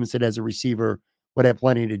about Stevenson as a receiver would have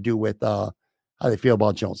plenty to do with how they feel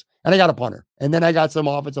about Jones. And I got a punter. And then I got some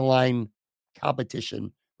offensive line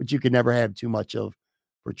competition, which you can never have too much of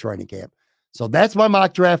for training camp. So that's my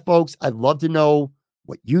mock draft, folks. I'd love to know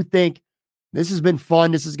what you think. This has been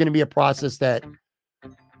fun. This is going to be a process that,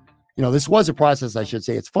 this was a process, I should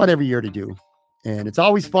say. It's fun every year to do. And it's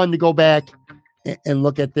always fun to go back and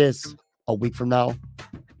look at this a week from now,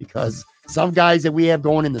 because some guys that we have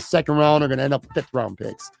going in the 2nd round are going to end up 5th round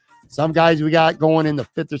picks. Some guys we got going in the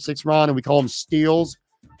 5th or 6th round, and we call them steals,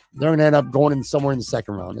 they're going to end up going in somewhere in the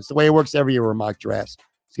 2nd round. It's the way it works every year with mock drafts.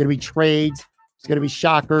 It's going to be trades. It's going to be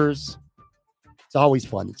shockers. It's always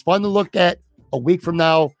fun. It's fun to look at a week from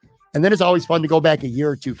now. And then it's always fun to go back a year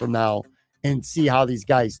or 2 from now and see how these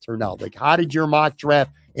guys turn out. Like, how did your mock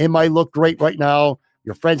draft? It might look great right now.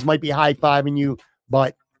 Your friends might be high-fiving you,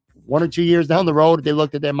 but 1 or 2 years down the road, if they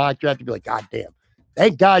looked at that mock draft, they'd be like, God damn,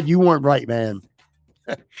 thank God you weren't right, man.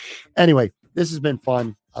 Anyway, this has been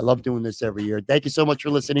fun. I love doing this every year. Thank you so much for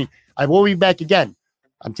listening. I will be back again.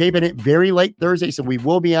 I'm taping it very late Thursday, so we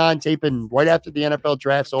will be on taping right after the NFL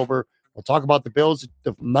draft's over. We'll talk about the Bills,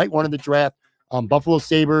 the night 1 of the draft, Buffalo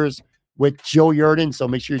Sabres with Joe Yerdon, so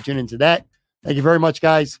make sure you tune into that. Thank you very much,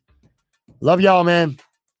 guys. Love y'all, man.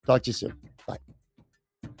 Talk to you soon. Bye.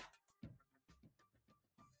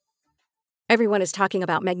 Everyone is talking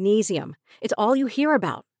about magnesium. It's all you hear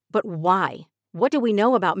about. But why? What do we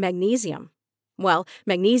know about magnesium? Well,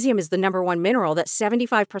 magnesium is the #1 mineral that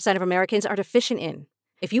 75% of Americans are deficient in.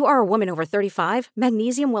 If you are a woman over 35,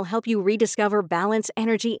 magnesium will help you rediscover balance,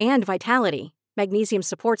 energy, and vitality. Magnesium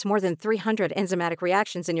supports more than 300 enzymatic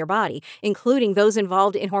reactions in your body, including those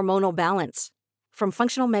involved in hormonal balance. From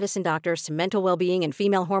functional medicine doctors to mental well-being and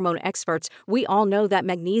female hormone experts, we all know that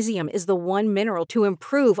magnesium is the one mineral to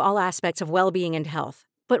improve all aspects of well-being and health.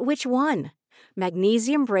 But which one?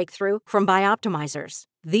 Magnesium Breakthrough from Bioptimizers,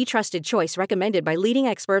 the trusted choice recommended by leading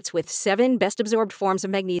experts with 7 best-absorbed forms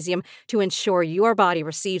of magnesium to ensure your body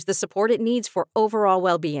receives the support it needs for overall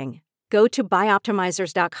well-being. Go to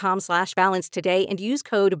bioptimizers.com/balance today and use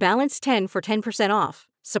code BALANCE10 for 10% off.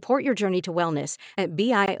 Support your journey to wellness at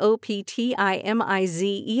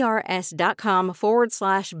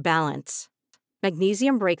bioptimizers.com/balance.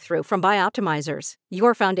 Magnesium Breakthrough from Bioptimizers,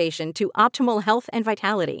 your foundation to optimal health and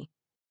vitality.